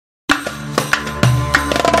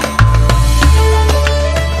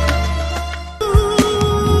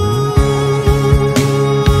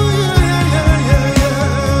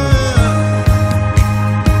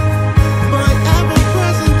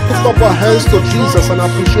hands to Jesus and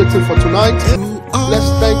appreciate Him for tonight. Let's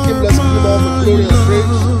thank Him. Let's give Him all the glory and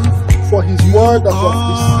praise for His word that was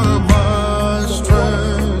received.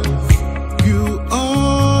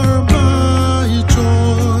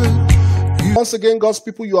 Once again, God's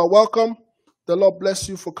people, you are welcome. The Lord bless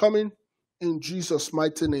you for coming in Jesus'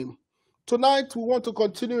 mighty name. Tonight, we want to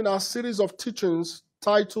continue in our series of teachings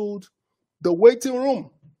titled The Waiting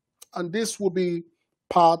Room. And this will be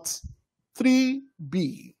part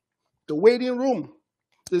 3B. The Waiting Room.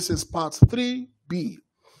 This is part 3B.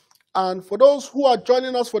 And for those who are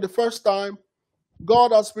joining us for the first time,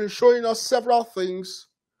 God has been showing us several things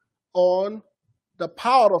on the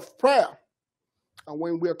power of prayer. And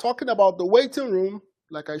when we are talking about the waiting room,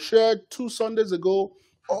 like I shared 2 Sundays ago,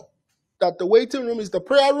 that the waiting room is the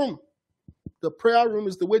prayer room. The prayer room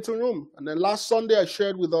is the waiting room. And then last Sunday I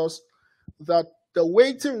shared with us that the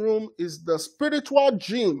waiting room is the spiritual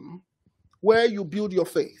gym where you build your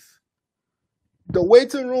faith. The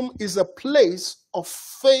waiting room is a place of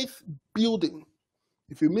faith building.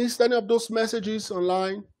 If you missed any of those messages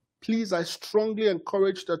online, please, I strongly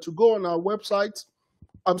encourage that you go on our website.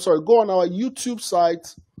 Go on our YouTube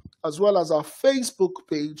site as well as our Facebook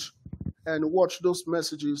page and watch those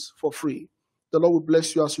messages for free. The Lord will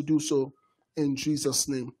bless you as you do so in Jesus'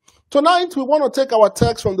 name. Tonight, we want to take our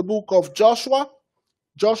text from the book of Joshua,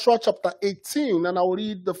 Joshua chapter 18, and I will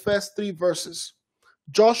read the first 3 verses.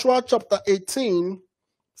 Joshua chapter 18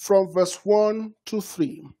 from verse 1 to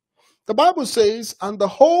 3. The Bible says, "And the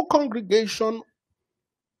whole congregation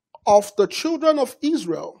of the children of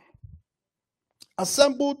Israel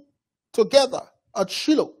assembled together at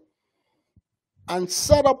Shiloh and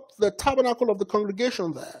set up the tabernacle of the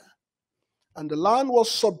congregation there. And the land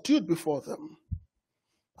was subdued before them.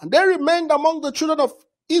 And there remained among the children of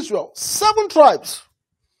Israel 7 tribes,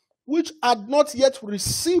 which had not yet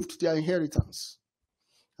received their inheritance.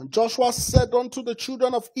 And Joshua said unto the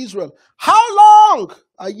children of Israel, How long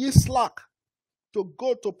are ye slack to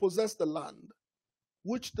go to possess the land,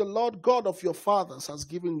 which the Lord God of your fathers has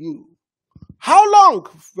given you? How long?"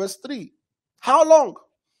 Verse 3. "How long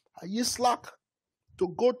are ye slack to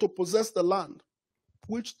go to possess the land,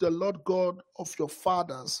 which the Lord God of your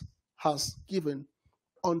fathers has given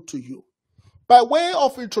unto you?" By way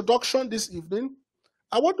of introduction this evening,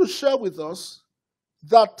 I want to share with us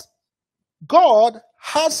that God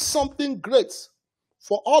has something great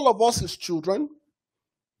for all of us, His children,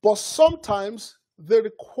 but sometimes the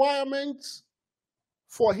requirement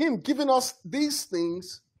for Him giving us these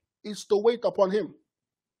things is to wait upon Him.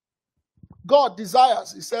 God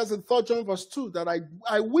desires, He says in 3 John verse 2, that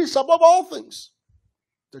I wish above all things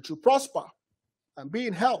that you prosper and be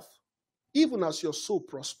in health, even as your soul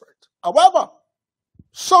prospered. However,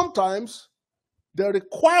 sometimes the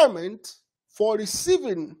requirement for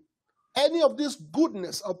receiving any of this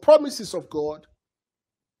goodness or promises of God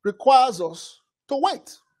requires us to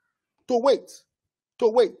wait, to wait, to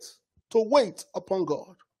wait, to wait upon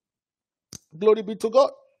God. Glory be to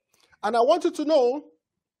God. And I want you to know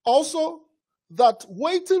also that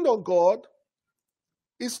waiting on God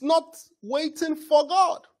is not waiting for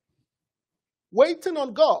God. Waiting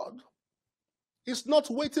on God is not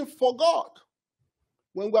waiting for God.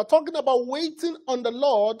 When we are talking about waiting on the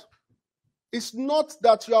Lord, it's not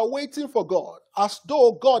that you are waiting for God as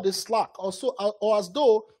though God is slack, or as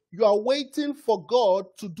though you are waiting for God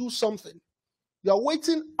to do something. You are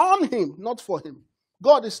waiting on Him, not for Him.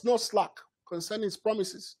 God is not slack concerning His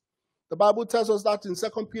promises. The Bible tells us that in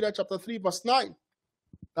 2 Peter chapter 3 verse 9,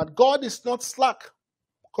 that God is not slack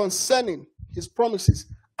concerning His promises,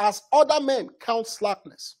 as other men count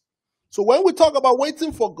slackness. So when we talk about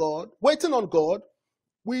waiting for God, waiting on God,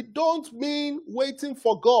 we don't mean waiting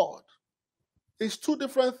for God. It's 2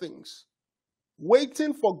 different things.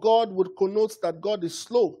 Waiting for God would connote that God is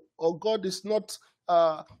slow, or God is not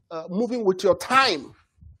moving with your time.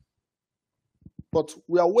 But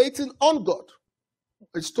we are waiting on God.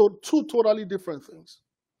 It's 2 totally different things.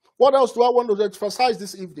 What else do I want to emphasize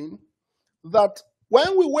this evening? That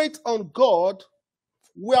when we wait on God,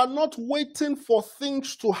 we are not waiting for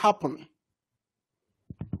things to happen.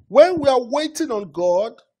 When we are waiting on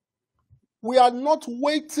God, we are not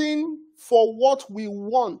waiting for what we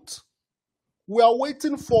want. We are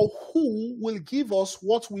waiting for who will give us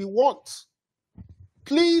what we want.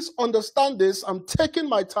 Please understand this. I'm taking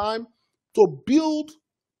my time to build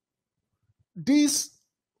this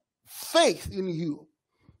faith in you,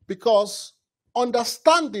 because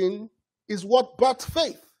understanding is what births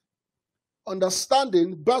faith.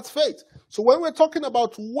 Understanding births faith. So when we're talking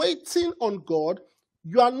about waiting on God,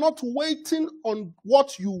 you are not waiting on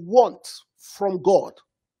what you want from God.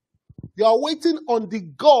 You are waiting on the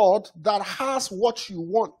God that has what you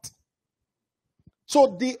want.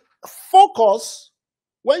 So the focus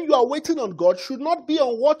when you are waiting on God should not be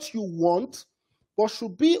on what you want, but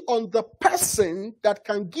should be on the person that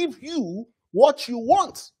can give you what you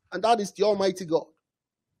want, and that is the Almighty God.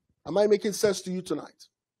 Am I making sense to you tonight?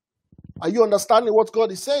 Are you understanding what God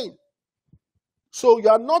is saying? So you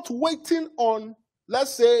are not waiting on,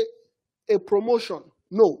 let's say, a promotion.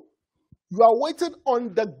 No. You are waiting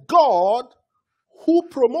on the God who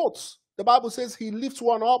promotes. The Bible says he lifts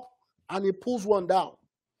one up and he pulls one down.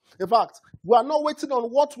 In fact, we are not waiting on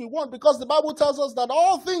what we want because the Bible tells us that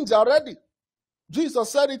all things are ready. Jesus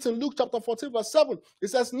said it in Luke chapter 14, verse 7. It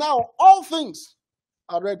says, now all things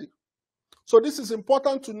are ready. So this is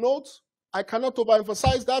important to note. I cannot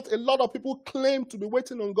overemphasize that. A lot of people claim to be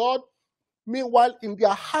waiting on God. Meanwhile, in their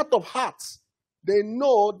heart of hearts, they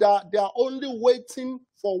know that they are only waiting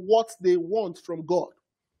for what they want from God.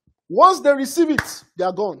 Once they receive it, they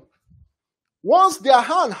are gone. Once their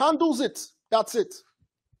hand handles it, that's it.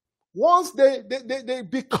 Once they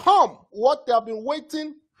become what they have been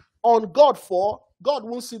waiting on God for, God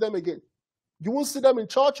won't see them again. You won't see them in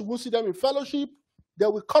church. You won't see them in fellowship. They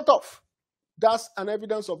will cut off. That's an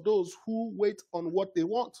evidence of those who wait on what they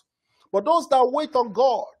want. But those that wait on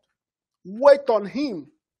God, wait on him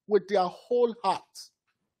with their whole heart.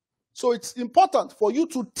 So it's important for you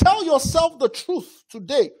to tell yourself the truth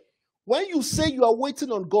today. When you say you are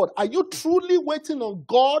waiting on God, are you truly waiting on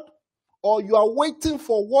God, or you are waiting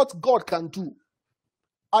for what God can do?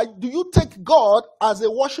 Do you take God as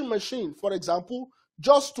a washing machine, for example,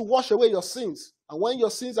 just to wash away your sins? And when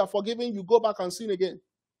your sins are forgiven, you go back and sin again.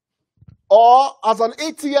 Or as an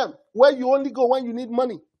ATM, where you only go when you need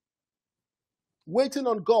money. Waiting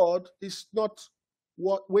on God is not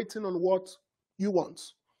waiting on what you want.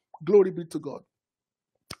 Glory be to God.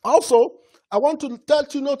 Also, I want to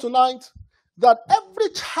let you know tonight that every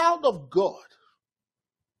child of God,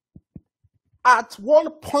 at one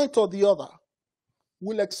point or the other,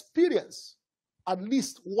 will experience at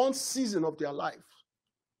least one season of their life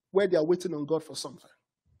where they are waiting on God for something.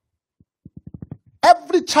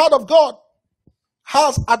 Every child of God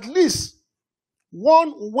has at least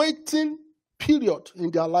one waiting period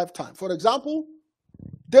in their lifetime. For example,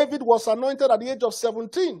 David was anointed at the age of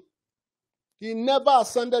 17. He never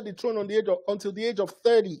ascended the throne until the age of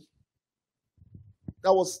 30.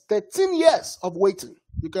 That was 13 years of waiting.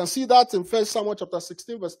 You can see that in 1 Samuel chapter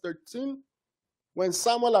 16, verse 13, when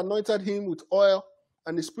Samuel anointed him with oil,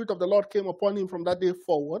 and the Spirit of the Lord came upon him from that day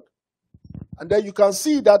forward. And then you can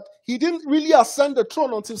see that he didn't really ascend the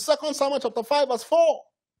throne until 2 Samuel chapter 5, verse 4.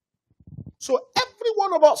 So every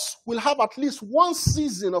one of us will have at least one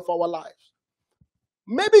season of our lives.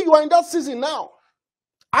 Maybe you are in that season now.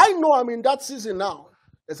 I know I'm in that season now.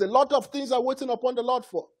 There's a lot of things I'm waiting upon the Lord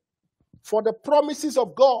for the promises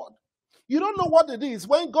of God. You don't know what it is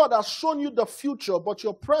when God has shown you the future, but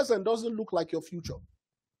your present doesn't look like your future.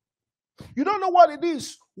 You don't know what it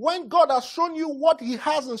is when God has shown you what he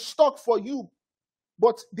has in stock for you,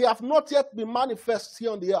 but they have not yet been manifest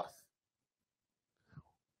here on the earth.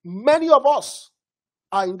 Many of us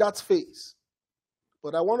are in that phase.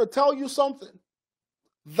 But I want to tell you something,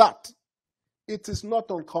 that it is not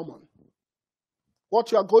uncommon.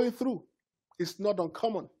 What you are going through is not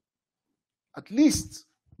uncommon. At least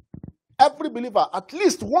every believer, at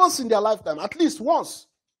least once in their lifetime, at least once,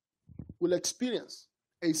 will experience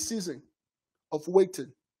a season of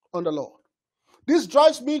waiting on the Lord. This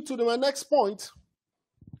drives me to my next point,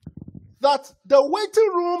 that the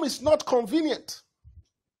waiting room is not convenient.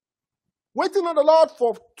 Waiting on the Lord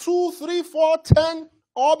for 2, 3, 4, 10,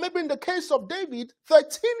 or maybe in the case of David, 13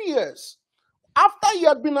 years. After he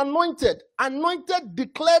had been anointed,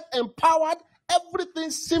 declared, empowered,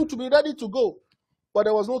 everything seemed to be ready to go. But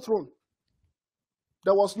there was no throne.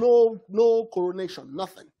 There was no coronation,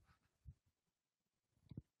 nothing.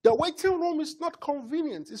 The waiting room is not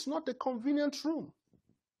convenient. It's not a convenient room.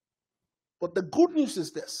 But the good news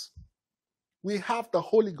is this. We have the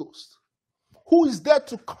Holy Ghost, who is there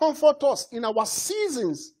to comfort us in our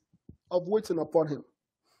seasons of waiting upon him.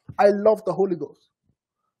 I love the Holy Ghost.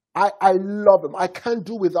 I love him. I can't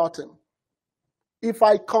do without him. If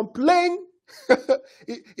I complain,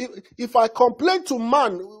 if I complain to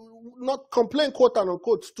man, not complain quote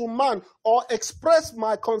unquote, to man, or express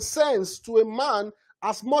my concerns to a man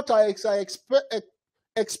as much as I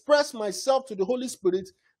express myself to the Holy Spirit,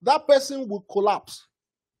 that person will collapse.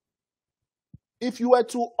 If you were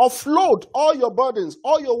to offload all your burdens,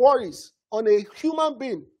 all your worries on a human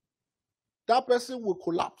being, that person will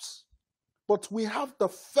collapse. But we have the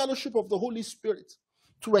fellowship of the Holy Spirit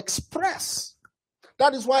to express.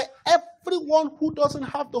 That is why everyone who doesn't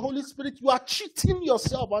have the Holy Spirit, you are cheating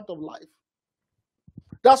yourself out of life.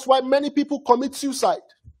 That's why many people commit suicide.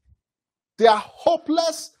 They are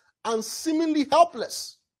hopeless and seemingly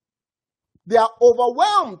helpless. They are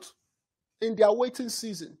overwhelmed in their waiting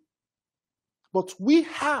season. But we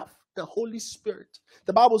have the Holy Spirit.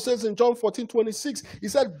 The Bible says in John 14:26, he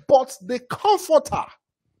said, but the Comforter,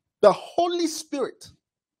 the Holy Spirit,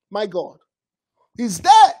 my God, is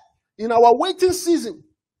there in our waiting season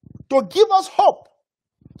to give us hope,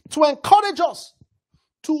 to encourage us,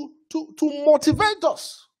 to motivate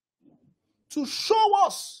us, to show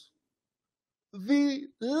us the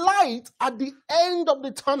light at the end of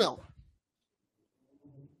the tunnel.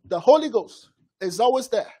 The Holy Ghost is always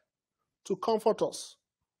there to comfort us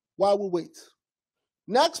while we wait.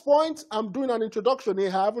 Next point, I'm doing an introduction here.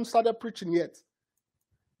 I haven't started preaching yet.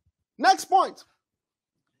 Next point.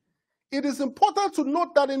 It is important to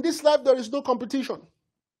note that in this life there is no competition.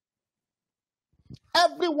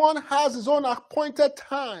 Everyone has his own appointed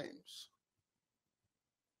times.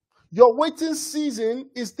 Your waiting season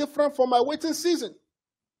is different from my waiting season.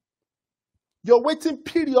 Your waiting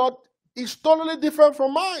period is totally different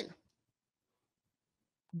from mine.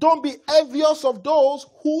 Don't be envious of those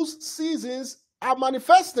whose seasons are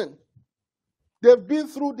manifesting. They've been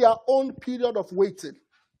through their own period of waiting.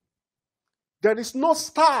 There is no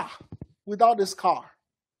star without a scar.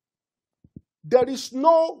 There is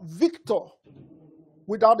no victor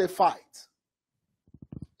without a fight.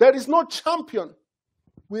 There is no champion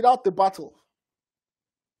without the battle.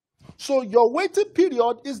 So your waiting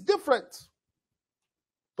period is different.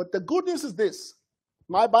 But the good news is this.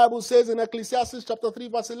 My Bible says in Ecclesiastes chapter 3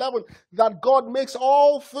 verse 11 that God makes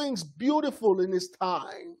all things beautiful in his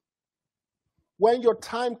time. When your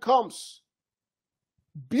time comes,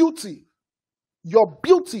 beauty, your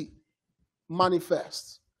beauty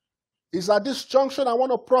manifests. It's at this junction I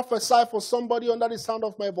want to prophesy for somebody under the sound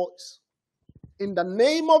of my voice. In the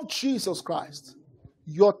name of Jesus Christ,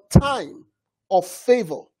 your time of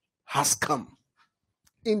favor has come.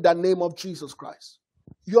 In the name of Jesus Christ.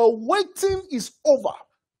 Your waiting is over.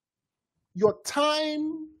 Your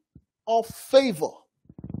time of favor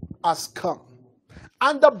has come.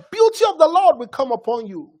 And the beauty of the Lord will come upon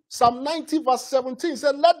you. Psalm 90 verse 17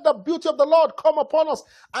 said, let the beauty of the Lord come upon us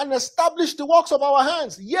and establish the works of our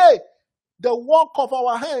hands. Yea, the work of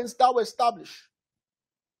our hands that will establish.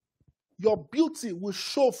 Your beauty will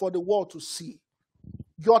show for the world to see.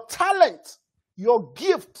 Your talent, your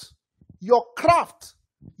gift, your craft,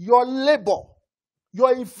 your labor,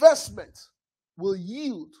 your investment will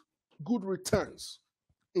yield good returns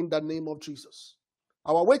in the name of Jesus.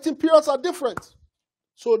 Our waiting periods are different.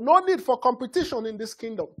 So no need for competition in this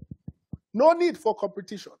kingdom. No need for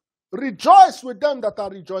competition. Rejoice with them that are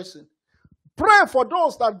rejoicing. Pray for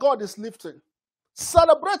those that God is lifting.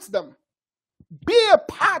 Celebrate them. Be a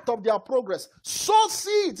part of their progress. Sow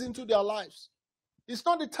seeds into their lives. It's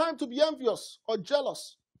not the time to be envious or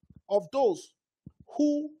jealous of those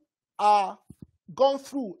who are gone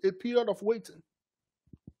through a period of waiting.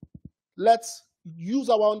 Let's use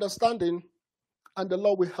our understanding and the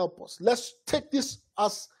Lord will help us. Let's take this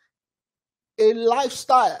as a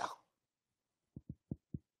lifestyle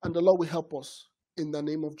and the Lord will help us in the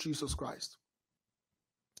name of Jesus Christ.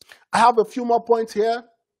 I have a few more points here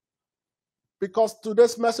because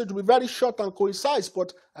today's message will be very short and concise,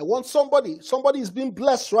 but I want somebody is being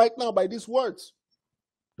blessed right now by these words.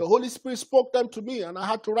 The Holy Spirit spoke them to me and I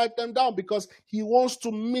had to write them down because he wants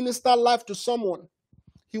to minister life to someone.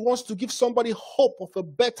 He wants to give somebody hope of a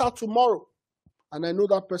better tomorrow. And I know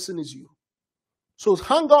that person is you. So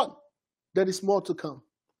hang on. There is more to come.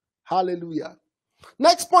 Hallelujah.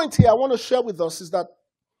 Next point here I want to share with us is that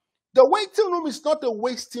the waiting room is not a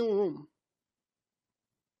wasting room.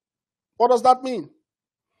 What does that mean?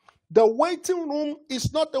 The waiting room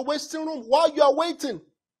is not a wasting room. While you are waiting,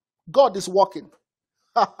 God is working.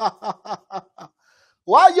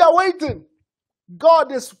 While you are waiting,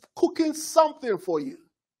 God is cooking something for you.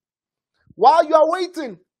 While you are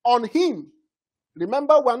waiting on him,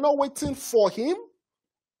 remember we are not waiting for him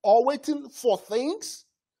or waiting for things.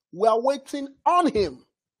 We are waiting on him.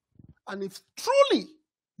 And if truly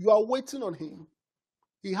you are waiting on him,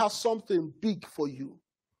 he has something big for you.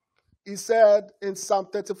 He said in Psalm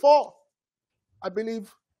 34, I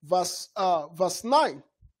believe verse 9.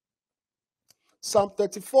 Psalm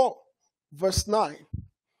 34, verse 9.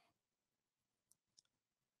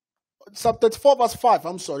 Psalm 34, verse 5,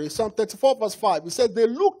 I'm sorry. Psalm 34, verse 5. He said, they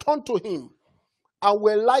looked unto him and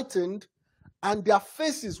were lightened, and their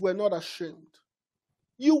faces were not ashamed.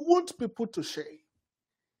 You won't be put to shame.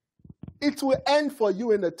 It will end for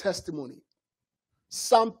you in a testimony.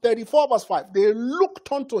 Psalm 34, verse 5. They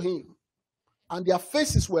looked unto him, and their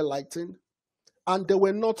faces were lightened, and they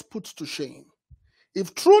were not put to shame.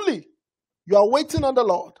 If truly you are waiting on the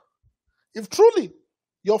Lord, if truly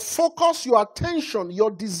your focus, your attention,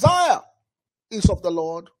 your desire is of the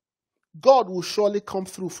Lord, God will surely come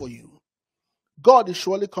through for you. God is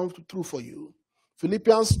surely come through for you.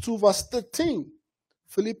 Philippians 2 verse 13.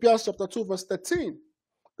 Philippians chapter 2 verse 13.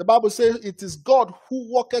 The Bible says it is God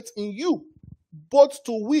who worketh in you, both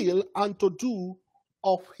to will and to do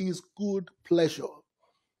of his good pleasure.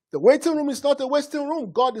 The waiting room is not a waiting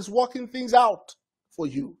room. God is working things out for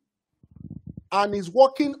you. And he's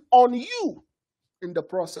working on you in the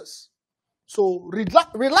process. So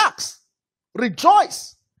relax,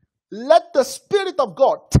 rejoice. Let the Spirit of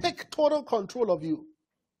God take total control of you.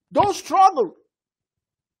 Don't struggle.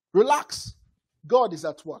 Relax. God is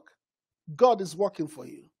at work. God is working for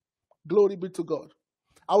you. Glory be to God.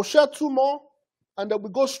 I'll share two more, and then we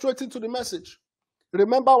go straight into the message.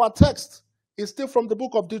 Remember, our text is still from the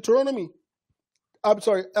book of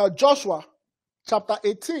Joshua, chapter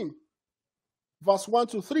 18, verse 1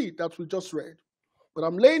 to 3 that we just read. But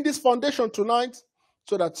I'm laying this foundation tonight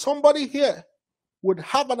so that somebody here would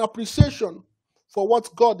have an appreciation for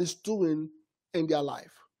what God is doing in their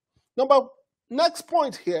life. Next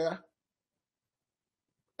point here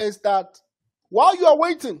is that while you are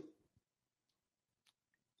waiting,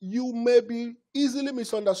 you may be easily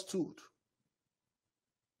misunderstood.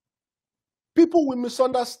 People will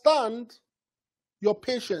misunderstand your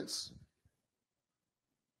patience.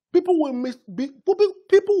 People will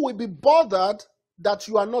be bothered that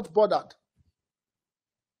you are not bothered.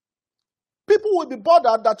 People will be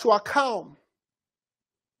bothered that you are calm.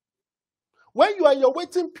 When you are in your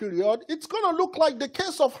waiting period, it's going to look like the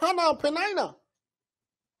case of Hannah and Peninnah,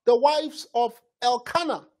 the wives of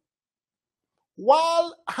Elkanah.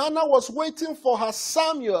 While Hannah was waiting for her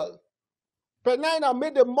Samuel, Peninnah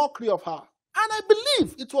made a mockery of her. And I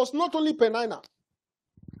believe it was not only Peninnah.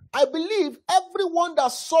 I believe everyone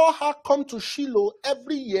that saw her come to Shiloh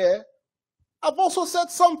every year have also said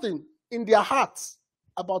something in their hearts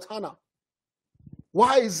about Hannah.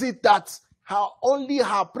 Why is it that only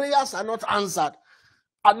her prayers are not answered?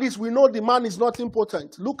 At least we know the man is not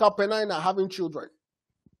important. Look at Peninnah having children.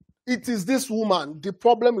 It is this woman. The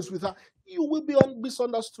problem is with her. You will be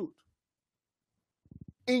misunderstood.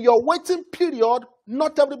 In your waiting period,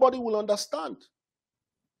 not everybody will understand.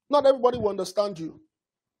 Not everybody will understand you.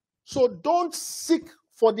 So don't seek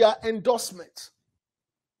for their endorsement.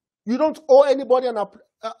 You don't owe anybody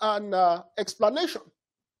an explanation.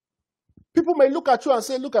 People may look at you and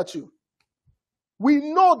say, look at you. We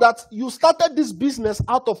know that you started this business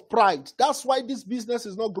out of pride. That's why this business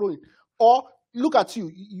is not growing. Or look at you.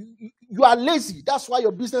 You are lazy. That's why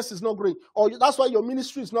your business is not growing. Or that's why your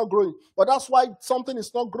ministry is not growing. Or that's why something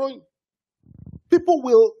is not growing. People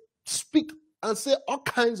will speak and say all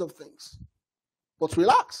kinds of things. But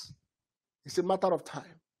relax. It's a matter of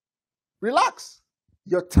time. Relax.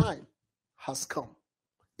 Your time has come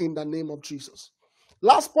in the name of Jesus.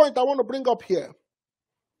 Last point I want to bring up here,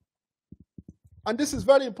 and this is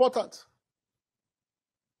very important.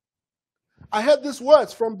 I heard these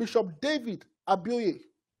words from Bishop David Abioye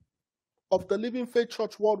of the Living Faith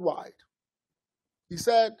Church Worldwide. He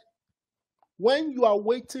said, when you are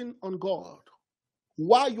waiting on God,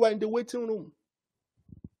 while you are in the waiting room,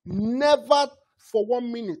 never for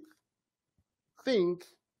 1 minute think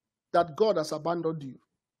that God has abandoned you.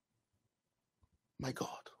 My God.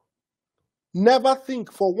 Never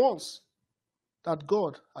think for once that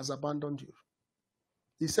God has abandoned you.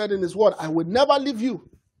 He said in his word, I will never leave you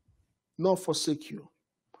nor forsake you.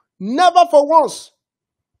 Never for once.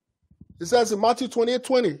 He says in Matthew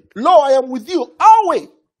 28:20, Lo, I am with you always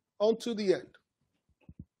unto the end.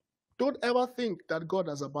 Don't ever think that God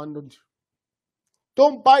has abandoned you.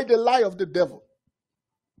 Don't buy the lie of the devil.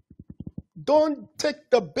 Don't take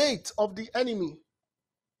the bait of the enemy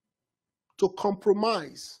to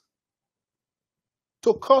compromise,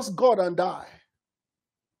 to curse God and die,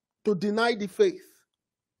 to deny the faith.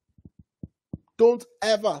 Don't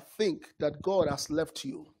ever think that God has left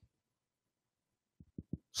you.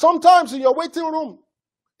 Sometimes in your waiting room,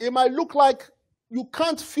 it might look like you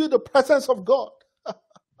can't feel the presence of God.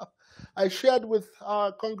 I shared with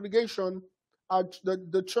our congregation at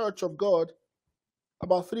the Church of God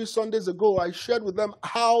about 3 Sundays ago. I shared with them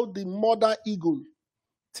how the mother eagle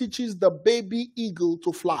teaches the baby eagle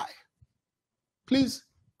to fly. Please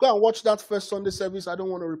go and watch that first Sunday service. I don't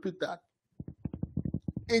want to repeat that.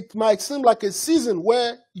 It might seem like a season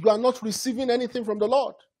where you are not receiving anything from the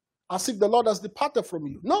Lord, as if the Lord has departed from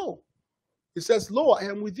you. No. He says, Lo, I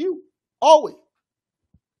am with you always,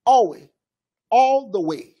 always, all the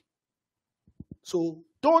way. So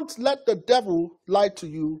don't let the devil lie to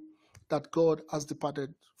you that God has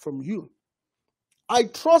departed from you. I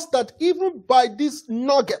trust that even by these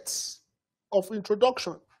nuggets of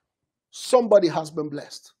introduction, somebody has been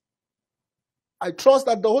blessed. I trust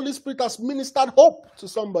that the Holy Spirit has ministered hope to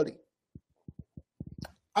somebody.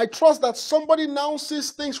 I trust that somebody now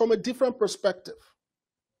sees things from a different perspective.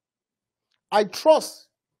 I trust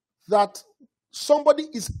that somebody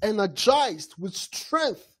is energized with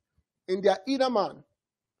strength in their inner man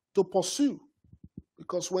to pursue.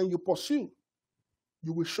 Because when you pursue,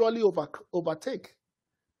 you will surely overtake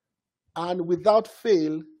and without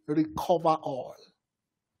fail recover all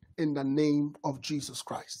in the name of Jesus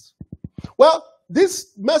Christ. Well,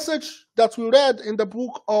 this message that we read in the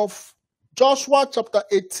book of Joshua chapter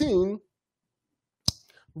 18,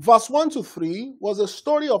 verse 1 to 3, was a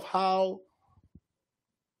story of how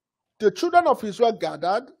the children of Israel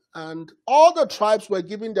gathered and all the tribes were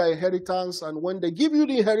given their inheritance. And when they give you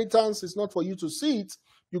the inheritance, it's not for you to see it.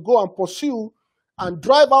 You go and pursue and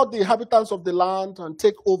drive out the inhabitants of the land and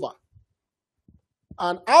take over.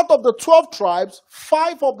 And out of the 12 tribes,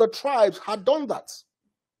 5 of the tribes had done that.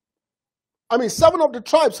 7 of the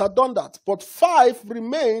tribes had done that, but 5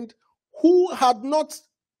 remained who had not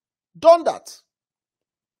done that.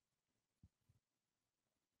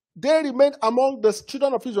 They remained among the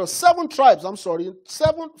children of Israel. 7 tribes,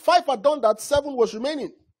 5 had done that, 7 was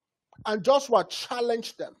remaining. And Joshua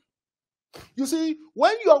challenged them. You see,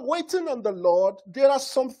 when you are waiting on the Lord, there are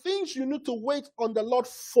some things you need to wait on the Lord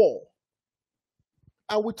for.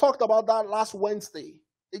 And we talked about that last Wednesday.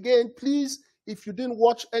 Again, please, if you didn't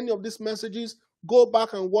watch any of these messages, go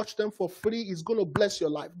back and watch them for free. It's going to bless your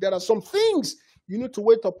life. There are some things you need to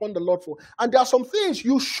wait upon the Lord for. And there are some things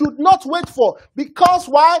you should not wait for. Because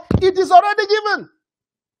why? It is already given.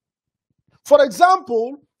 For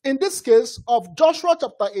example, in this case of Joshua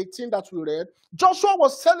chapter 18 that we read, Joshua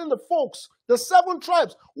was telling the folks, the 7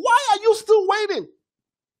 tribes, why are you still waiting?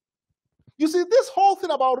 You see, this whole thing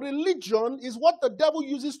about religion is what the devil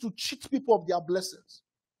uses to cheat people of their blessings.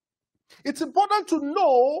 It's important to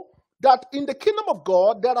know that in the kingdom of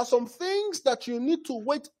God, there are some things that you need to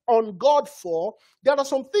wait on God for. There are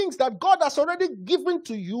some things that God has already given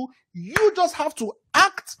to you. You just have to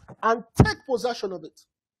act and take possession of it.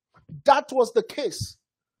 That was the case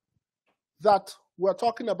that we're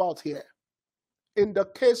talking about here. In the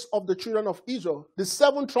case of the children of Israel, the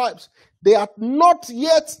 7 tribes, they had not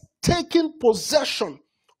yet taken possession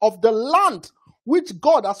of the land which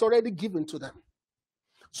God has already given to them.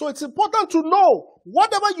 So it's important to know,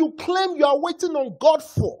 whatever you claim you are waiting on God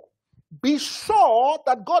for, be sure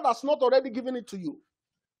that God has not already given it to you.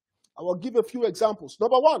 I will give a few examples.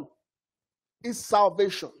 Number 1 is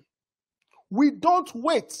salvation. We don't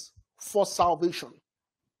wait for salvation.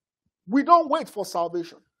 We don't wait for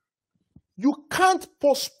salvation. You can't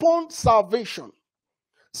postpone salvation.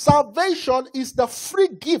 Salvation is the free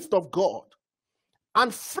gift of God.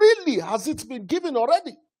 And freely has it been given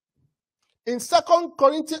already. In 2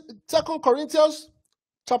 Corinthians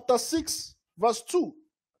chapter 6, verse 2.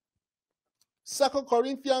 2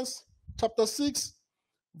 Corinthians chapter 6,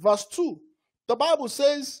 verse 2. The Bible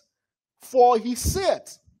says, for he said,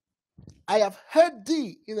 I have heard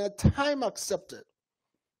thee in a time accepted,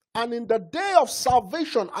 and in the day of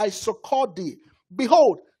salvation I succored thee.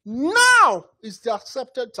 Behold, now is the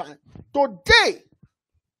accepted time. Today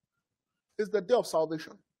is the day of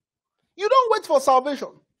salvation. You don't wait for salvation.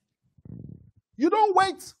 You don't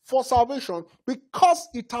wait for salvation because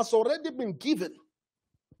it has already been given.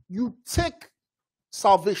 You take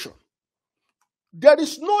salvation. There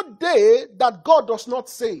is no day that God does not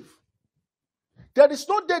save. There is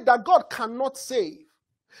no day that God cannot save.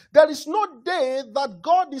 There is no day that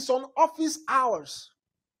God is on office hours.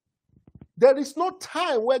 There is no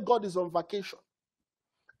time where God is on vacation.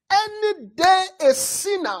 Any day a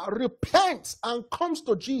sinner repents and comes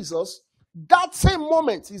to Jesus, that same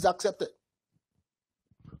moment is accepted.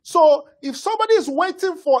 So if somebody is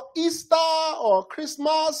waiting for Easter or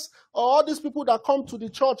Christmas or all these people that come to the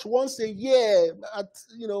church once a year at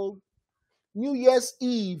New Year's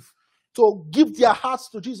Eve to give their hearts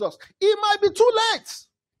to Jesus, it might be too late.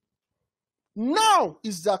 Now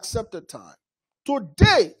is the accepted time.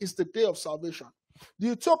 Today is the day of salvation.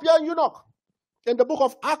 The Ethiopian eunuch in the book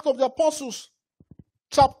of Acts of the Apostles,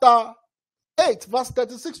 chapter 8, verse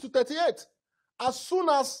 36 to 38, as soon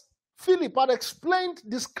as Philip had explained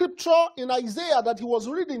the scripture in Isaiah that he was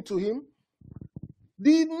reading to him,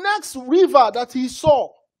 the next river that he saw,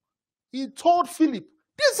 he told Philip,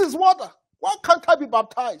 this is water. Why can't I be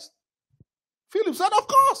baptized? Philip said, of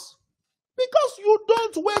course. Because you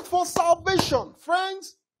don't wait for salvation,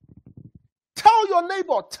 friends. Tell your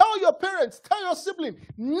neighbor, tell your parents, tell your sibling,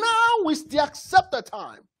 now is the accepted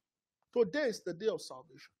time. Today is the day of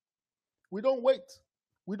salvation. We don't wait.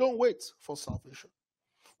 We don't wait for salvation.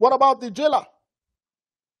 What about the jailer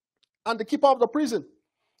and the keeper of the prison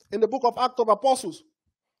in the book of Acts of Apostles,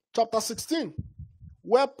 chapter 16,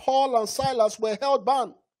 where Paul and Silas were held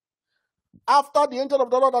bound after the angel of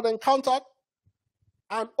the Lord had encountered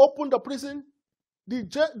and opened the prison?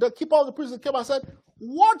 The keeper of the prison came and said,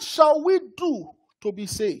 "What shall we do to be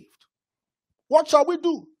saved? What shall we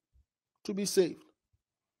do to be saved?"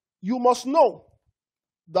 You must know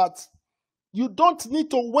that you don't need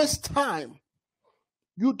to waste time.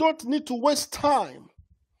 You don't need to waste time.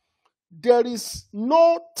 There is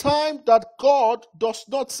no time that God does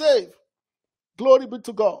not save. Glory be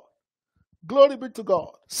to God. Glory be to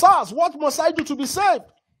God. "Sirs, what must I do to be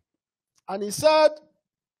saved?" And he said,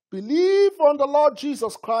 "Believe on the Lord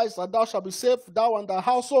Jesus Christ, and thou shalt be saved, thou and thy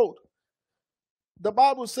household." The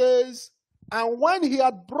Bible says, and when he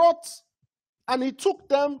had brought, and he took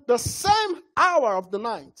them the same hour of the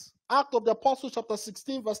night. Acts of the Apostles, chapter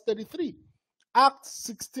 16, verse 33. Acts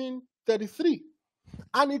 16, 33.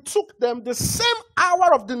 And he took them the same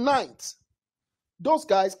hour of the night, those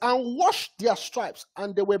guys, and washed their stripes,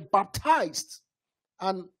 and they were baptized,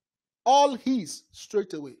 and all his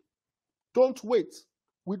straight away. Don't wait.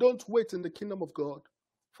 We don't wait in the kingdom of God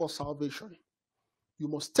for salvation. You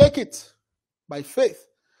must take it by faith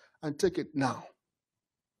and take it now.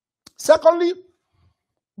 Secondly,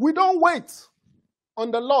 we don't wait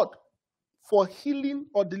on the Lord for healing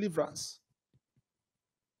or deliverance.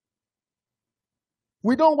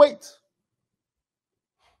 We don't wait.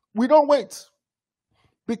 We don't wait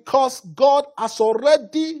because God has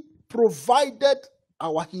already provided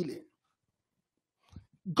our healing.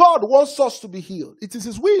 God wants us to be healed. It is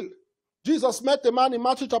his will. Jesus met a man in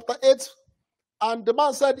Matthew chapter 8, and the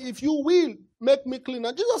man said, "If you will, make me clean."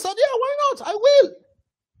 And Jesus said, "Yeah, why not? I will.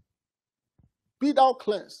 Be thou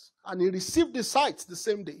cleansed." And he received the sight the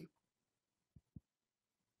same day.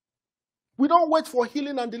 We don't wait for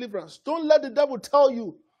healing and deliverance. Don't let the devil tell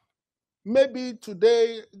you, maybe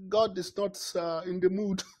today God is not in the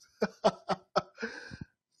mood.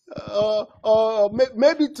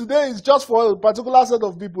 Maybe today is just for a particular set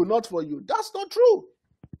of people, not for you. That's not true.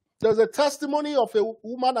 There's a testimony of a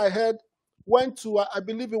woman I heard went to, I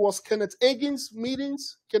believe it was Kenneth Hagin's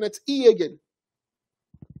meetings, Kenneth E. Hagin.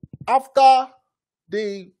 After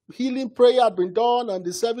the healing prayer had been done and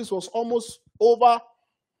the service was almost over,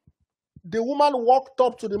 the woman walked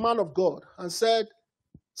up to the man of God and said,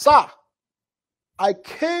 "Sir, I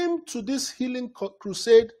came to this healing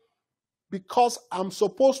crusade because I'm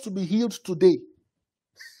supposed to be healed today."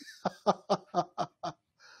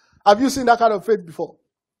 Have you seen that kind of faith before?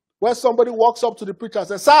 Where somebody walks up to the preacher and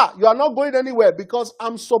says, "Sir, you are not going anywhere because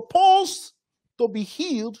I'm supposed to be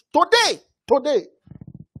healed today. Today."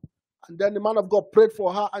 And then the man of God prayed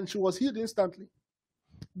for her and she was healed instantly.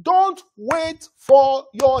 Don't wait for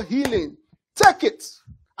your healing. Take it.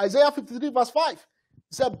 Isaiah 53 verse 5.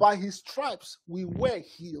 It said, "By his stripes we were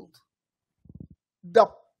healed." The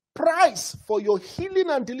price for your healing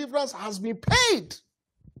and deliverance has been paid.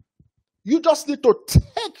 You just need to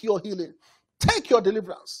take your healing. Take your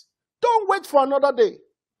deliverance. Don't wait for another day.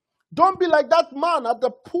 Don't be like that man at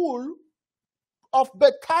the pool of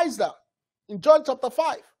Bethesda in John chapter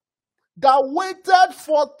 5 that waited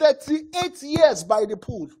for 38 years by the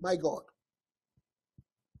pool. My God.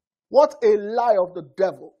 What a lie of the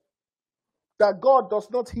devil. That God does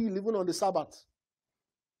not heal even on the Sabbath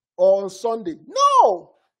or on Sunday.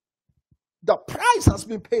 No. The price has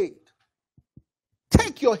been paid.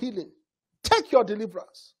 Take your healing. Take your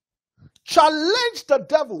deliverance. Challenge the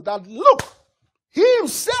devil that, look, he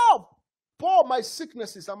himself bore my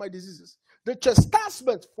sicknesses and my diseases. The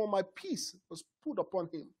chastisement for my peace was put upon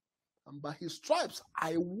him. And by his stripes,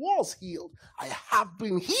 I was healed. I have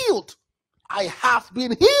been healed. I have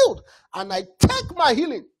been healed. And I take my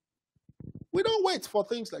healing. We don't wait for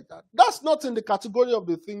things like that. That's not in the category of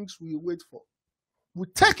the things we wait for. We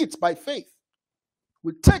take it by faith.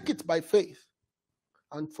 We take it by faith.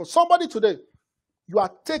 And for somebody today, you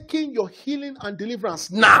are taking your healing and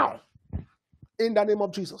deliverance now. In the name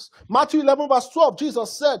of Jesus. Matthew 11 verse 12,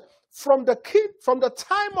 Jesus said, from the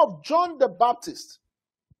time of John the Baptist,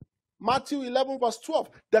 Matthew 11 verse 12,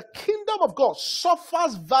 the kingdom of God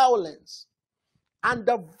suffers violence, and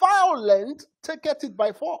the violent taketh it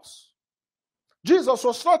by force. Jesus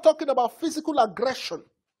was not talking about physical aggression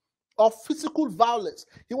or physical violence.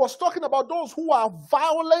 He was talking about those who are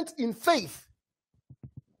violent in faith.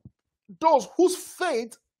 Those whose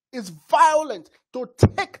faith is violent to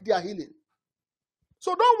take their healing.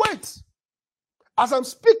 So don't wait. As I'm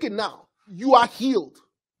speaking now, you are healed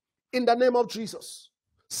in the name of Jesus.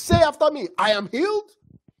 Say after me, I am healed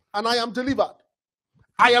and I am delivered.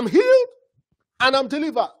 I am healed and I'm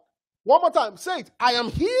delivered. One more time, say it. I am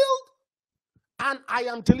healed and I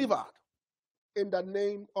am delivered in the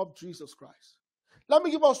name of Jesus Christ. Let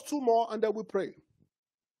me give us two more and then we pray.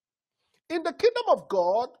 In the kingdom of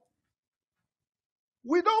God,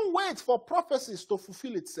 we don't wait for prophecies to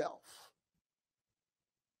fulfill itself.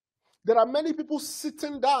 There are many people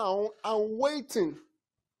sitting down and waiting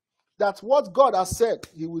that what God has said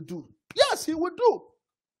he will do. Yes, he will do.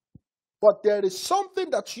 But there is something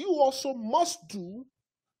that you also must do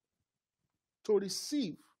to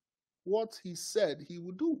receive what he said he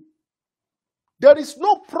will do. There is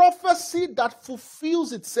no prophecy that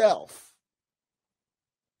fulfills itself.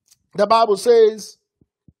 The Bible says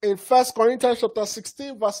in 1 Corinthians chapter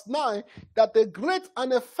 16 verse 9 that the great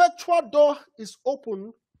and effectual door is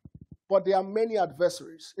open, but there are many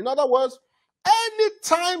adversaries. In other words,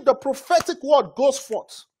 anytime the prophetic word goes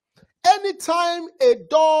forth, anytime a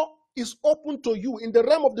door is open to you in the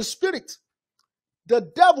realm of the spirit, the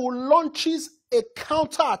devil launches a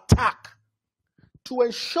counterattack to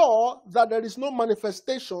ensure that there is no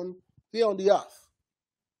manifestation here on the earth.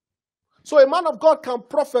 So a man of God can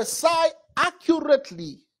prophesy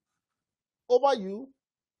accurately over you,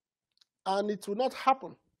 and it will not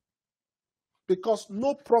happen because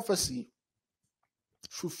no prophecy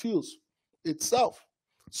fulfills itself.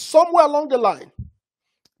 Somewhere along the line,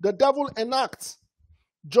 the devil enacts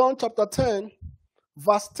John chapter 10,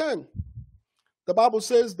 verse 10. The Bible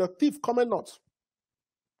says, the thief cometh not,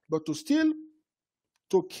 but to steal,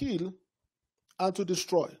 to kill, and to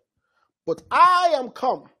destroy. But I am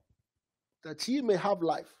come, that ye may have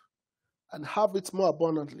life, and have it more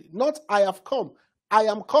abundantly. Not I have come. I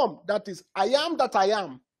am come. That is, I am that I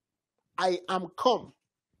am. I am come,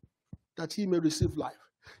 that he may receive life.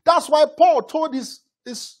 That's why Paul told his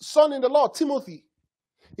son in the Lord, Timothy,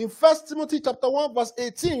 in 1 Timothy chapter 1, verse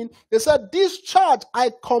 18, he said, this charge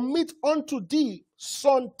I commit unto thee,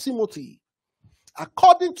 son Timothy,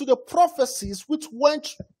 according to the prophecies which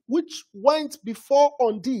went before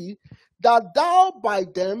on thee, that thou by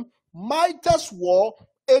them mightest war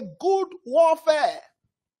a good warfare.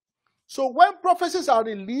 So when prophecies are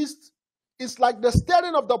released, it's like the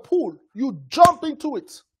steering of the pool. You jump into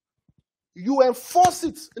it. You enforce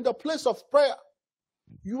it in the place of prayer.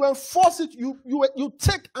 You enforce it. You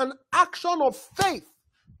take an action of faith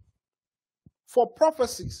for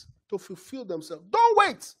prophecies to fulfill themselves. Don't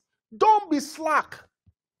wait. Don't be slack.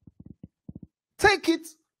 Take it.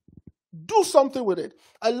 Do something with it.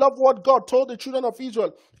 I love what God told the children of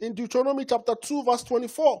Israel in Deuteronomy chapter 2, verse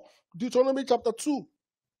 24. Deuteronomy chapter 2,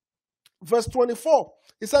 verse 24.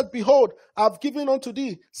 He said, behold, I have given unto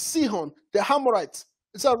thee Sihon, the Amorites.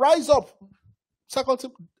 It said, rise up.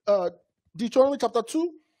 Deuteronomy chapter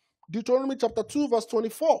 2, verse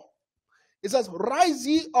 24. It says, rise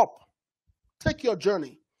ye up, take your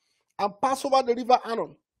journey, and pass over the river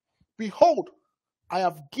Arnon. Behold, I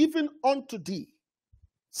have given unto thee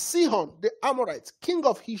Sihon, the Amorite, king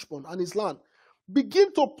of Heshbon and his land.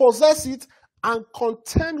 Begin to possess it and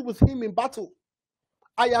contend with him in battle.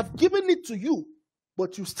 I have given it to you,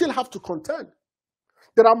 but you still have to contend.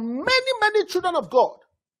 There are many children of God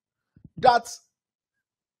that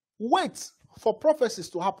wait for prophecies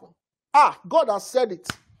to happen. God has said it.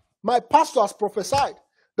 My pastor has prophesied.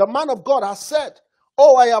 The man of God has said,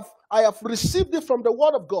 oh, I have received it from the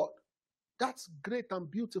word of God. That's great and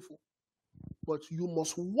beautiful. But you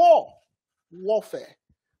must warfare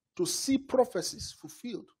to see prophecies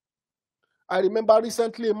fulfilled. I remember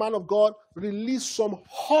recently a man of God released some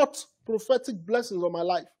hot prophetic blessings on my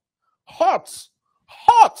life. Hot,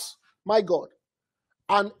 my God.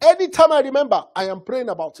 And anytime I remember, I am praying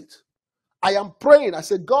about it. I am praying. I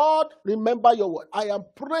say, God, remember your word. I am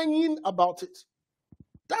praying about it.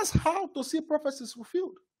 That's how to see prophecies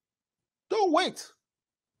fulfilled. Don't wait.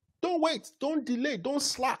 Don't wait. Don't delay. Don't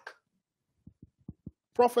slack.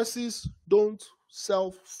 Prophecies don't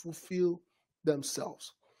self-fulfill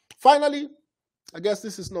themselves. Finally, I guess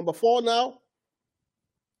this is number 4 now.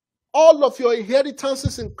 All of your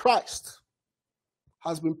inheritances in Christ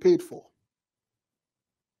has been paid for.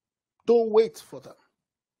 Don't wait for them.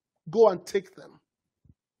 Go and take them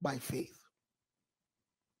by faith.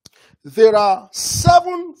 There are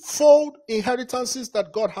 7-fold inheritances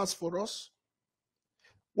that God has for us.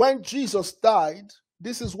 When Jesus died,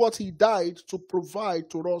 this is what he died to provide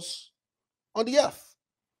to us on the earth.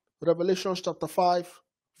 Revelation chapter 5,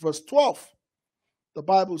 verse 12. The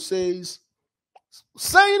Bible says,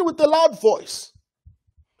 saying with a loud voice,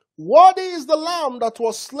 worthy is the Lamb that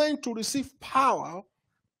was slain to receive power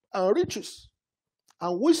and riches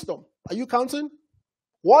and wisdom. Are you counting?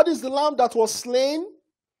 What is the Lamb that was slain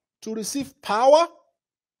to receive power?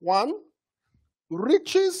 1.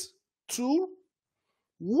 Riches. 2.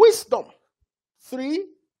 wisdom. 3,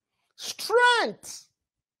 strength.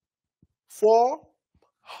 4,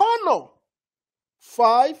 honor.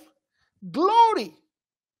 5, glory.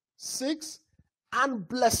 6, and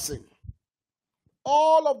blessing.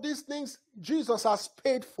 All of these things Jesus has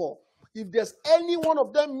paid for. If there's any one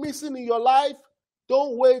of them missing in your life,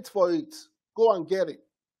 don't wait for it. Go and get it.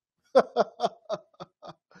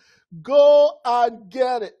 Go and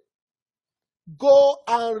get it. Go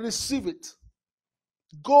and receive it.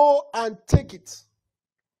 Go and take it.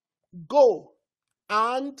 Go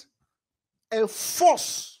and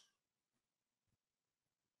enforce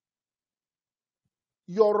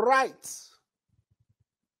your rights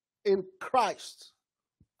in Christ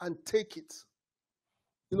and take it.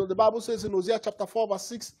 You know, the Bible says in Hosea chapter 4 verse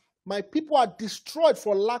 6, my people are destroyed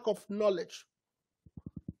for lack of knowledge.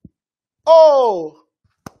 Oh,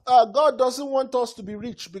 God doesn't want us to be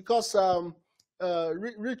rich because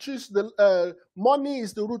money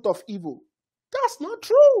is the root of evil. That's not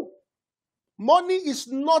true. Money is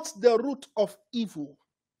not the root of evil.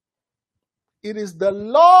 It is the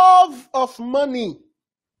love of money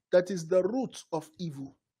that is the root of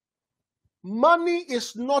evil. Money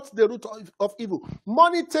is not the root of evil.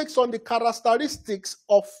 Money takes on the characteristics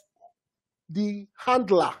of the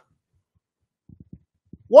handler.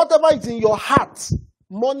 Whatever is in your heart,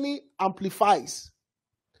 money amplifies.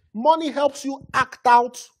 Money helps you act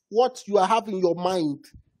out what you have in your mind.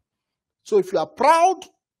 So if you are proud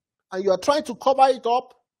and you are trying to cover it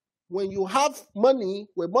up, when you have money,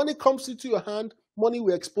 when money comes into your hand, money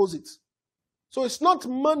will expose it. So it's not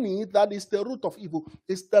money that is the root of evil.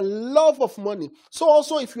 It's the love of money. So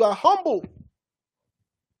also if you are humble,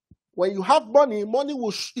 when you have money,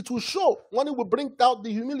 it will show. Money will bring out the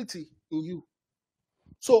humility in you.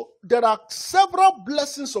 So there are several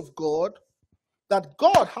blessings of God that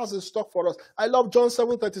God has in stock for us. I love John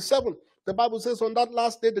 7:37. The Bible says on that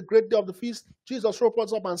last day, the great day of the feast, Jesus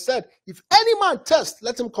rose up and said, if any man thirst,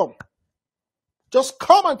 let him come. Just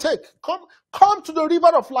come and take. Come to the river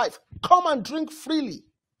of life. Come and drink freely.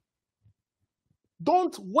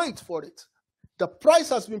 Don't wait for it. The price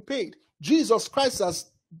has been paid. Jesus Christ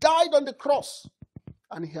has died on the cross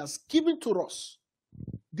and he has given to us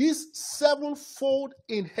this sevenfold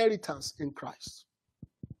inheritance in Christ.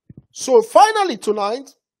 So finally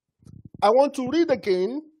tonight, I want to read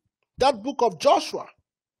again that book of Joshua,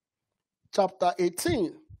 chapter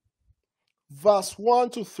 18, verse 1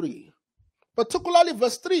 to 3. Particularly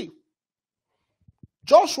verse 3.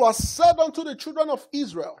 Joshua said unto the children of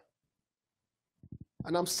Israel,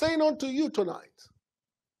 and I'm saying unto you tonight,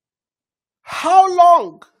 how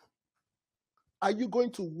long are you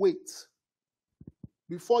going to wait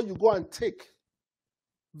before you go and take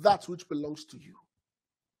that which belongs to you?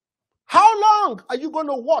 How long are you going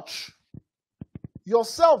to watch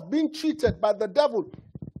yourself being cheated by the devil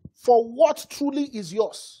for what truly is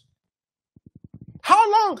yours?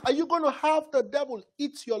 How long are you going to have the devil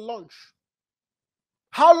eat your lunch?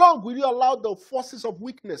 How long will you allow the forces of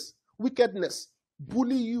wickedness,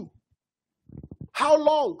 bully you? How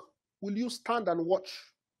long will you stand and watch?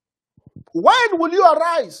 When will you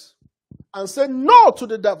arise and say no to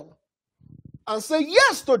the devil and say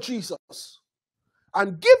yes to Jesus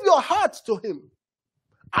and give your heart to him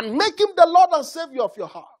and make him the Lord and Savior of your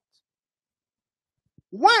heart?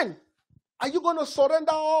 When are you going to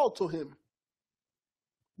surrender all to him?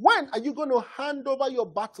 When are you going to hand over your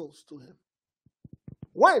battles to him?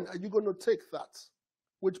 When are you going to take that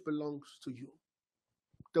which belongs to you?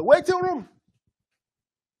 The waiting room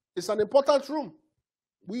is an important room.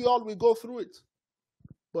 We all will go through it.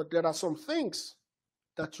 But there are some things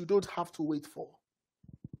that you don't have to wait for.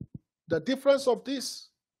 The difference of this,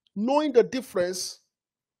 knowing the difference,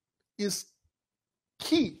 is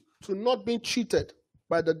key to not being cheated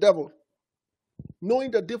by the devil.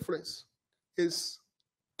 Knowing the difference is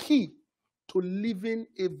key to living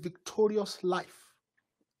a victorious life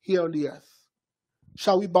here on the earth.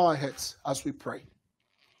 Shall we bow our heads as we pray?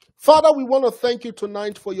 Father, we want to thank you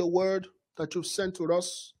tonight for your word that you've sent to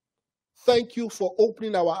us. Thank you for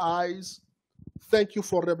opening our eyes. Thank you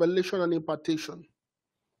for revelation and impartation.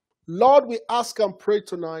 Lord, we ask and pray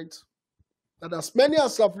tonight that as many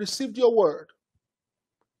as have received your word,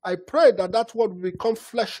 I pray that that word will become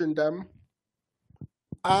flesh in them,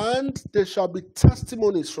 and there shall be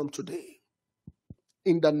testimonies from today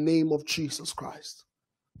in the name of Jesus Christ.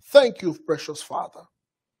 Thank you, precious Father.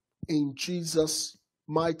 In Jesus'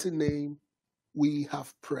 mighty name, we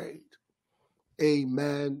have prayed.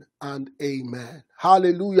 Amen and amen.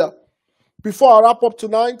 Hallelujah. Before I wrap up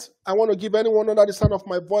tonight, I want to give anyone under the sound of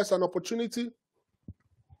my voice an opportunity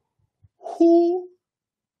who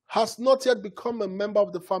has not yet become a member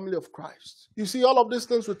of the family of Christ. You see, all of these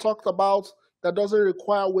things we talked about that doesn't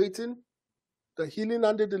require waiting, the healing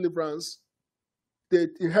and the deliverance,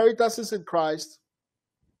 the inheritances in Christ,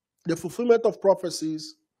 the fulfillment of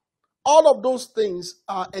prophecies, all of those things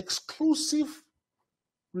are exclusive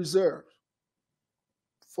reserved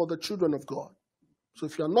for the children of God. So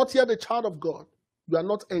if you are not yet a child of God, you are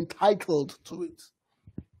not entitled to it.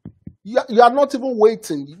 You are not even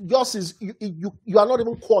waiting. Yours is you are not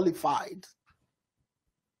even qualified.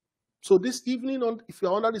 So this evening, if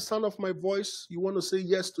you're under the sound of my voice, you want to say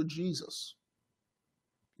yes to Jesus.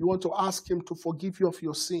 You want to ask him to forgive you of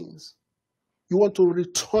your sins. You want to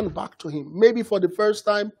return back to him. Maybe for the first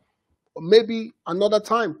time, or maybe another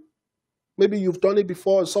time. Maybe you've done it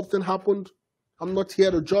before and something happened. I'm not here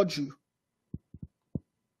to judge you.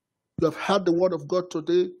 You have heard the word of God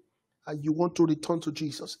today and you want to return to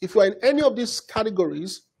Jesus. If you are in any of these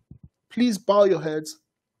categories, please bow your heads,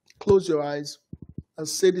 close your eyes, and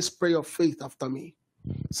say this prayer of faith after me.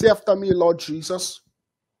 Say after me, Lord Jesus,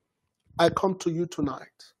 I come to you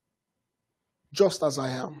tonight, just as I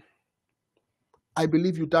am. I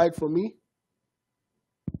believe you died for me,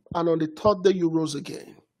 and on the third day you rose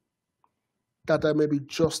again, that I may be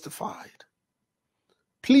justified.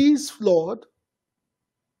 Please, Lord,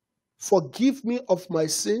 forgive me of my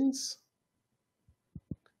sins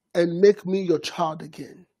and make me your child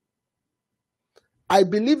again. I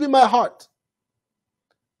believe in my heart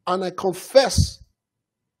and I confess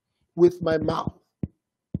with my mouth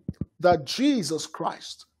that Jesus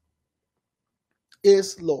Christ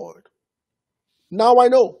is Lord. Now I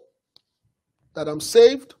know that I'm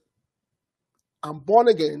saved, I'm born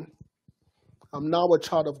again, I'm now a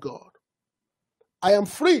child of God. I am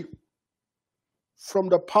free from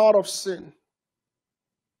the power of sin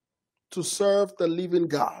to serve the living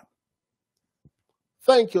God.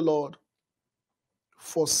 Thank you, Lord,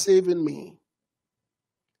 for saving me.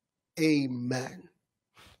 Amen.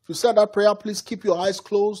 If you said that prayer, please keep your eyes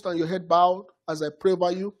closed and your head bowed as I pray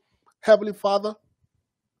over you. Heavenly Father,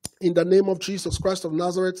 in the name of Jesus Christ of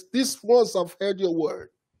Nazareth, these ones have heard your word.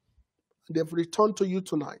 They've returned to you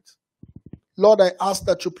tonight. Lord, I ask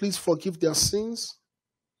that you please forgive their sins.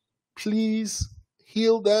 Please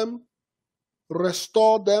heal them,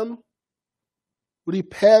 restore them,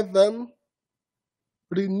 repair them,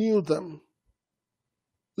 renew them.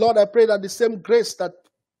 Lord, I pray that the same grace that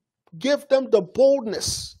gave them the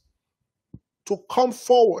boldness to come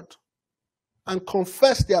forward and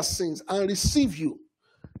confess their sins and receive you,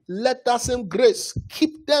 let that same grace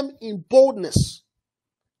keep them in boldness,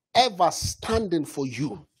 ever standing for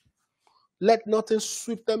you. Let nothing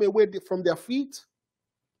sweep them away from their feet.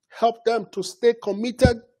 Help them to stay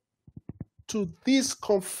committed to this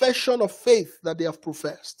confession of faith that they have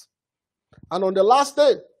professed. And on the last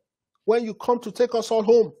day, when you come to take us all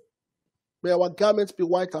home, may our garments be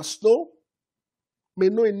white as snow. May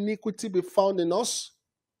no iniquity be found in us.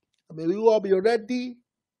 May we all be ready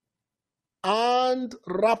and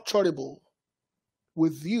rapturable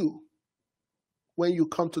with you when you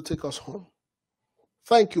come to take us home.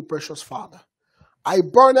 Thank you, precious Father. I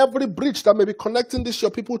burn every breach that may be connecting this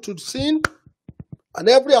your people to sin, and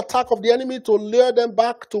every attack of the enemy to lure them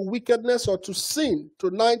back to wickedness or to sin.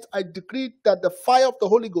 Tonight, I decree that the fire of the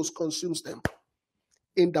Holy Ghost consumes them.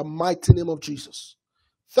 In the mighty name of Jesus.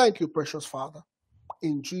 Thank you, precious Father.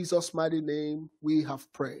 In Jesus' mighty name, we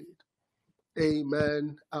have prayed.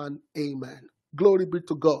 Amen and amen. Glory be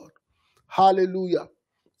to God. Hallelujah.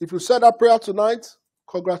 If you said that prayer tonight,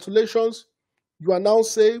 congratulations. You are now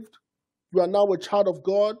saved. You are now a child of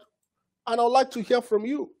God. And I would like to hear from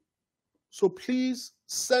you. So please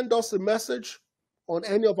send us a message on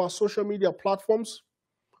any of our social media platforms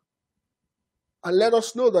and let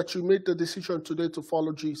us know that you made the decision today to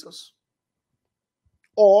follow Jesus.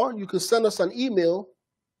 Or you can send us an email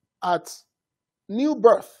at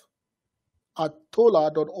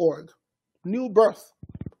newbirth@thola.org.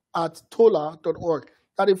 newbirth@thola.org.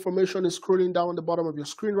 That information is scrolling down the bottom of your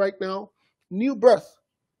screen right now.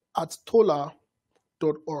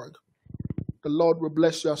 newbirth@thola.org. The Lord will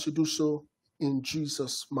bless you as you do so in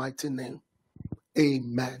Jesus' mighty name.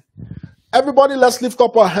 Amen. Everybody, let's lift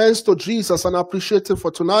up our hands to Jesus and appreciate him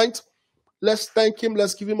for tonight. Let's thank him.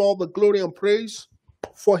 Let's give him all the glory and praise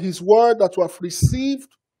for his word that we have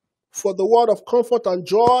received, for the word of comfort and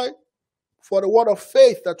joy, for the word of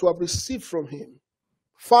faith that we have received from him.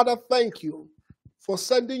 Father, thank you for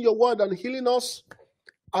sending your word and healing us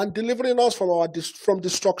and delivering us from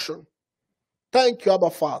destruction. Thank you,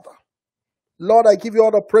 Abba Father. Lord, I give you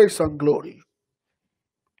all the praise and glory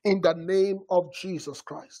in the name of Jesus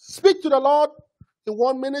Christ. Speak to the Lord in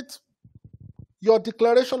 1 minute. Your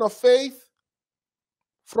declaration of faith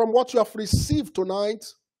from what you have received tonight,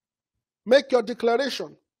 make your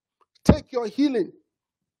declaration. Take your healing.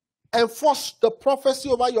 Enforce the prophecy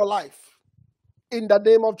over your life in the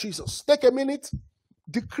name of Jesus. Take a minute.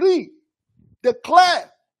 Decree. Declare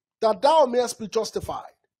that thou mayest be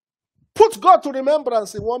justified. Put God to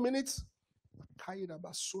remembrance in 1 minute.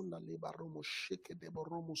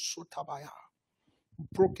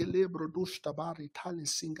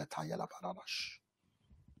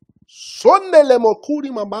 Sonele mokuri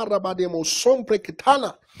mamara bademo sompre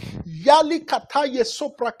kitana yali kataye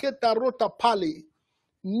sopraketa rota pali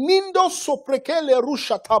nindo soprekele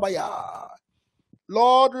rusha tabaya.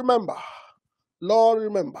 Lord, remember. Lord,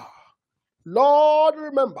 remember. Lord,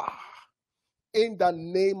 remember. In the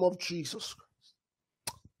name of Jesus.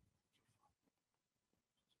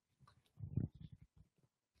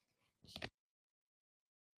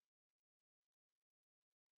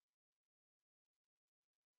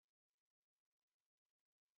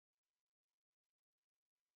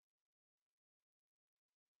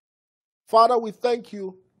 Father, we thank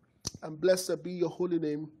you and blessed be your holy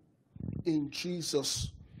name. In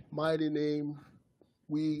Jesus' mighty name,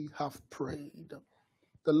 we have prayed.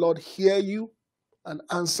 The Lord hear you and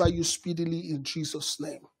answer you speedily in Jesus'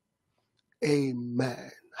 name.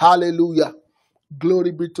 Amen. Hallelujah.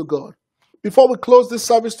 Glory be to God. Before we close this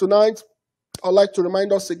service tonight, I'd like to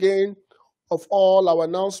remind us again of all our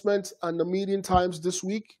announcements and the meeting times this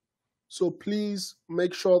week. So please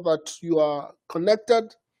make sure that you are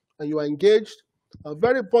connected and you are engaged.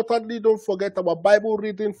 Very importantly, don't forget our Bible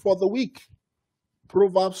reading for the week.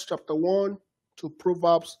 Proverbs chapter 1 to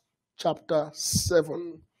Proverbs chapter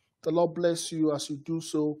 7. The Lord bless you as you do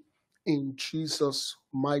so in Jesus'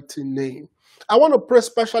 mighty name. I want to pray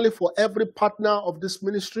specially for every partner of this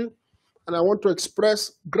ministry, and I want to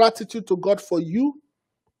express gratitude to God for you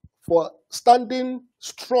for standing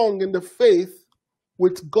strong in the faith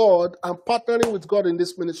with God and partnering with God in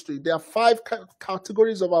this ministry. There are 5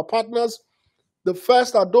 categories of our partners. The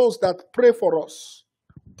first are those that pray for us.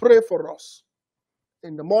 Pray for us.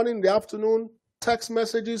 In the morning, in the afternoon, text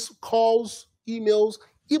messages, calls, emails,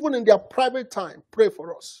 even in their private time, pray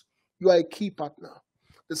for us. You are a key partner.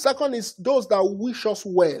 The second is those that wish us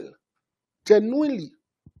well. Genuinely,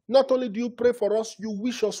 not only do you pray for us, you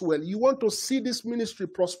wish us well. You want to see this ministry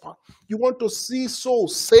prosper. You want to see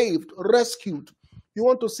souls saved, rescued. You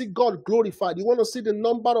want to see God glorified. You want to see the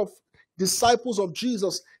number of disciples of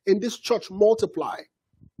Jesus in this church multiply.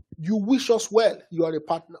 You wish us well. You are a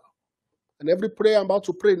partner. And every prayer I'm about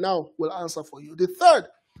to pray now will answer for you. The third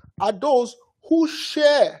are those who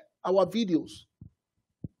share our videos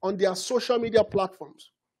on their social media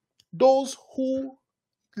platforms. Those who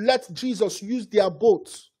let Jesus use their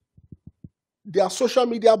boats, their social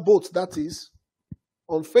media boats, that is,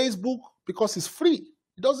 on Facebook, because it's free.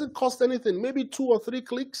 It doesn't cost anything, maybe 2 or 3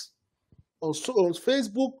 clicks on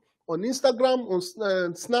Facebook, on Instagram, on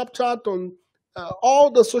Snapchat, on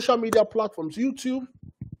all the social media platforms, YouTube.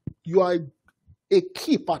 You are a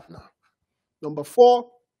key partner. Number 4,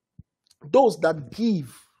 those that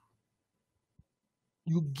give.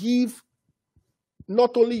 You give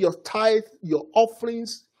not only your tithe, your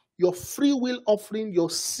offerings, your free will offering, your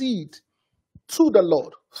seed to the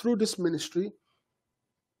Lord through this ministry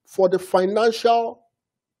for the financial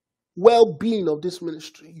well-being of this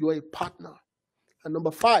ministry. You are a partner. And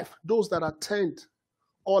number 5, those that attend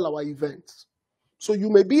all our events. So you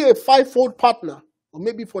may be a 5-fold partner, or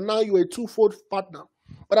maybe for now you're a 2-fold partner.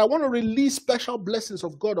 But I want to release special blessings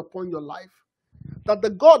of God upon your life. That the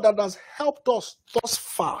God that has helped us thus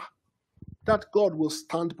far, that God will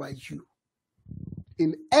stand by you.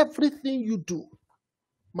 In everything you do,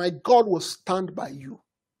 my God will stand by you.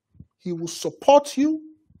 He will support you.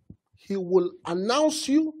 He will announce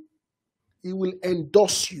you. He will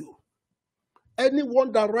endorse you.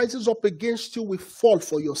 Anyone that rises up against you will fall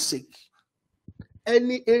for your sake.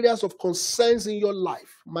 Any areas of concerns in your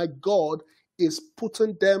life, my God is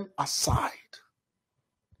putting them aside.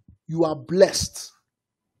 You are blessed.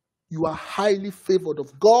 You are highly favored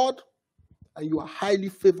of God, and you are highly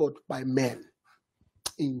favored by men.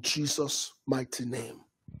 In Jesus' mighty name.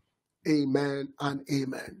 Amen and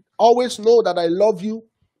amen. Always know that I love you.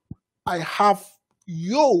 I have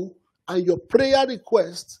you and your prayer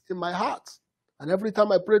requests in my heart. And every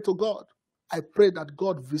time I pray to God, I pray that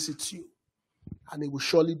God visits you. And he will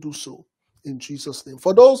surely do so in Jesus' name.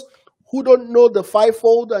 For those who don't know the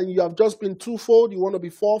 5-fold and you have just been 2-fold, you want to be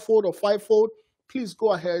 4-fold or 5-fold, please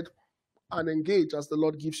go ahead and engage as the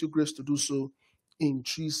Lord gives you grace to do so in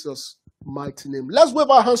Jesus' mighty name. Let's wave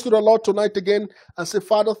our hands to the Lord tonight again and say,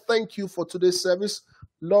 Father, thank you for today's service.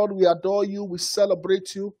 Lord, we adore you. We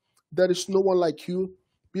celebrate you. There is no one like you.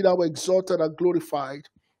 Be thou exalted and glorified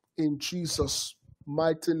In Jesus'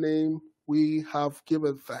 mighty name, we have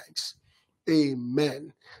given thanks.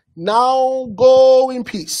 Amen. Now go in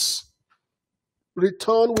peace.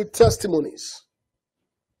 Return with testimonies.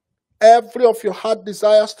 Every of your heart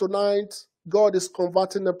desires tonight, God is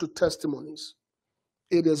converting them to testimonies.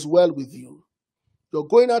 It is well with you. Your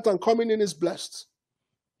going out and coming in is blessed.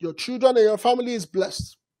 Your children and your family is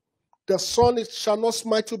blessed. The sun shall not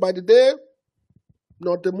smite you by the day,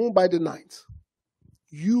 nor the moon by the night.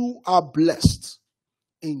 You are blessed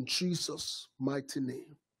in Jesus' mighty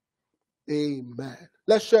name. Amen.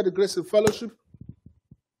 Let's share the grace and fellowship.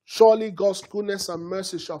 Surely God's goodness and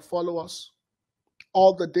mercy shall follow us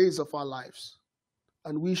all the days of our lives,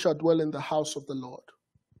 and we shall dwell in the house of the Lord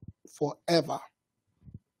forever.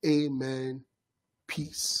 Amen.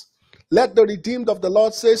 Peace. Let the redeemed of the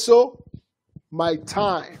Lord say so. My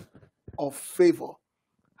time of favor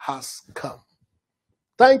has come.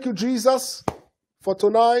 Thank you, Jesus, for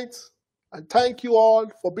tonight, and thank you all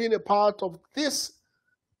for being a part of this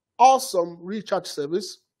awesome recharge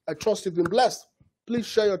service. I trust you've been blessed. Please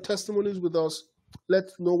share your testimonies with us.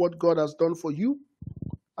 Let's know what God has done for you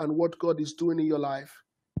and what God is doing in your life.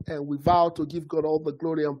 And we vow to give God all the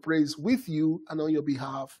glory and praise with you and on your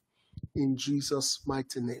behalf in Jesus'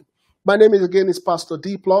 mighty name. My name is Pastor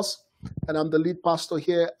D+, and I'm the lead pastor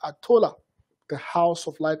here at THOLA, the House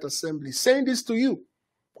of Light Assembly. Saying this to you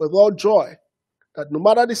with all joy, that no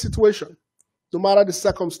matter the situation, no matter the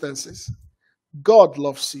circumstances, God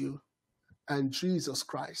loves you and Jesus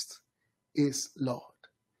Christ is Lord.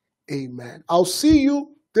 Amen. I'll see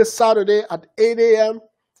you this Saturday at 8 a.m.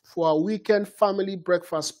 for our weekend family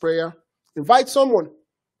breakfast prayer. Invite someone,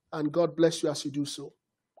 and God bless you as you do so.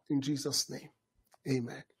 In Jesus' name,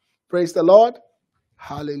 amen. Praise the Lord.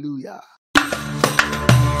 Hallelujah.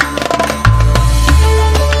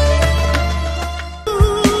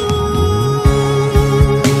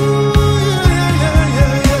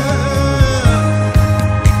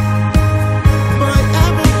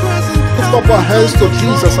 Lift up our hands to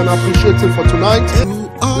Jesus and appreciate Him for tonight.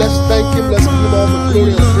 Let's thank Him. Let's give Him all the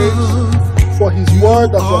glory and praise for His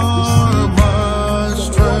word that was